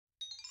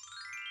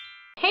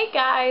Hey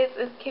guys,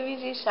 it's Kimmy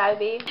G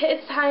Shyby.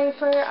 It's time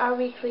for our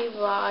weekly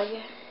vlog,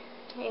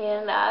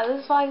 and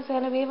this vlog is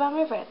going to be about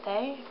my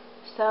birthday.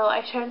 So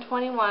I turned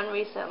 21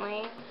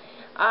 recently.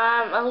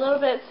 I'm a little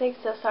bit sick,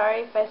 so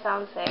sorry if I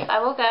sound sick. I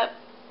woke up,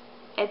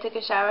 I took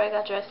a shower, I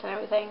got dressed and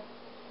everything.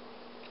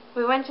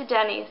 We went to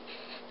Denny's,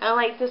 and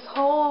like this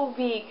whole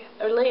week,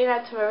 or leading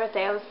up to my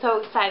birthday, I was so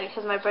excited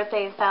because my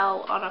birthday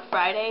fell on a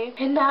Friday,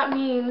 and that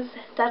means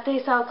that they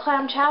sell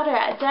clam chowder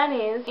at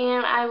Denny's,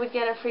 and I would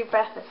get a free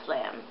breakfast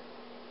slam.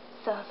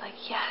 So I was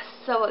like, yes,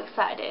 so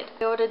excited.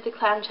 I ordered the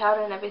clam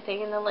chowder and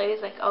everything, and the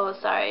lady's like, oh,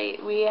 sorry,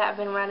 we have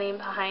been running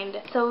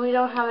behind, so we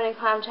don't have any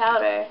clam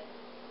chowder.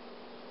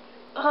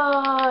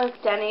 Oh,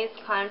 Denny's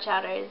clam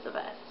chowder is the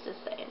best, just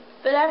saying.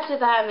 But after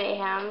that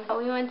mayhem,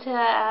 we went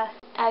to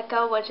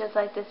Echo, which is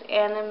like this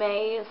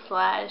anime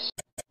slash,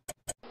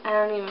 I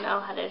don't even know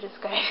how to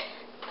describe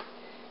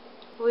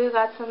it. We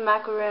got some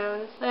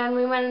macaroons, then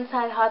we went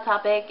inside Hot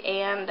Topic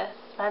and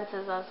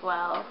Spencer's as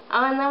well.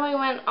 Oh, and then we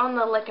went on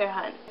the liquor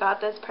hunt. Got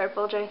this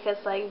purple drink.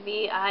 It's like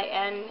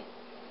VIN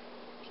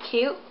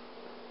cute.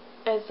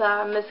 It's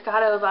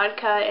Moscato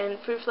vodka and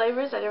fruit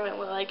flavors. I didn't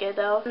really like it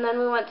though. And then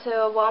we went to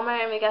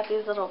Walmart and we got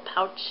these little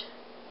pouch.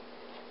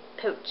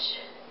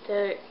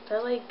 They're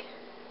like,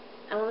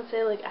 I want to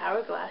say like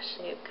hourglass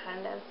shaped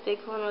kind of. Big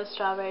one was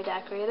strawberry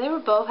daiquiri. They were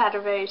both had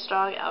a very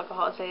strong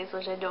alcohol taste,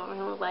 which I don't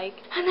really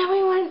like. And then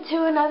we went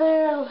to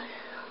another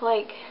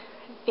like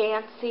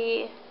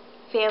fancy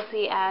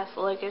ass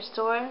liquor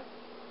store,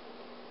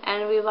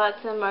 and we bought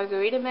some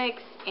margarita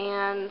mix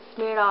and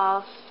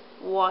Smirnoff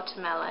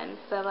watermelon.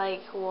 So I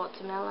like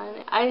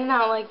watermelon. I did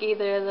not like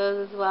either of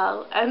those as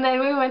well. And then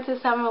we went to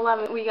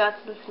 7-Eleven. We got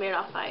some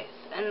Smirnoff Ice,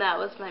 and that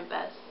was my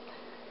best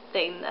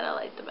thing that I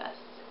liked the best.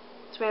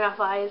 Smirnoff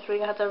Ice. We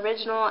got the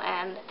original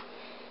and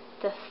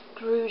the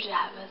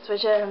Screwdrivers,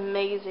 which are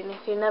amazing.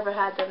 If you've never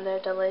had them,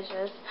 they're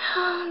delicious.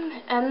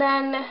 And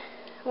then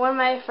one of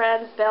my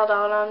friends bailed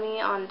out on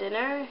me on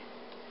dinner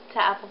to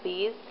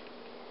Applebee's,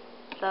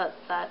 so it's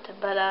that.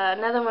 But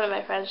another one of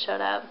my friends showed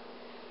up,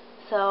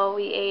 so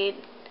we ate.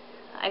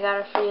 I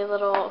got a free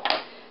little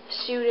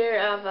shooter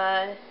of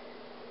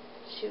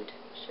shooter?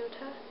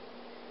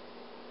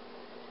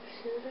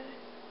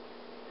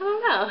 I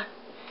don't know.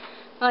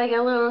 Like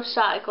a little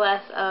shot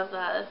glass of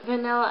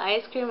vanilla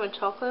ice cream with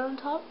chocolate on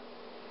top,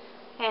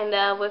 and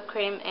whipped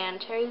cream and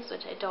cherries,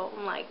 which I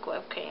don't like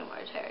whipped cream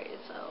or cherries.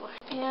 So,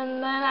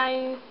 and then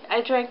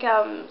I drank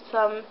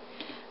some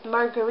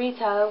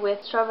margarita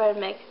with strawberry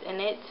mix in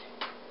it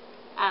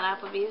at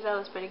Applebee's. That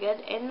was pretty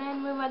good. And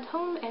then we went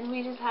home and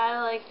we just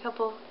had like a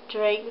couple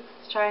drinks,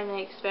 trying to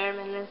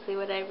experiment and see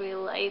what I really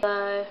like.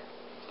 The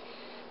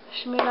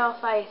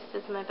Smirnoff Ice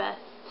is my best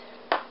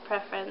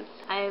preference.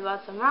 I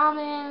bought some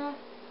ramen.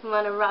 I'm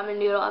on a ramen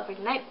noodle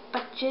every night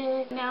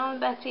budget. Now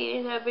I'm back to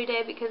eating every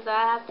day because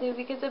I have to,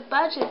 because of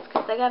budgets,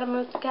 because I gotta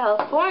move to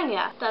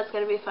California. That's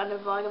gonna be fun to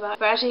vlog about.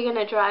 We're actually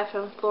gonna drive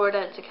from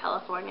Florida to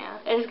California.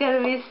 It's gonna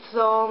be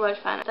so much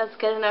fun. That's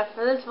good enough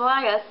for this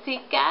vlog. I'll see you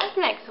guys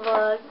next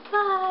vlog.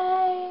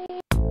 Bye!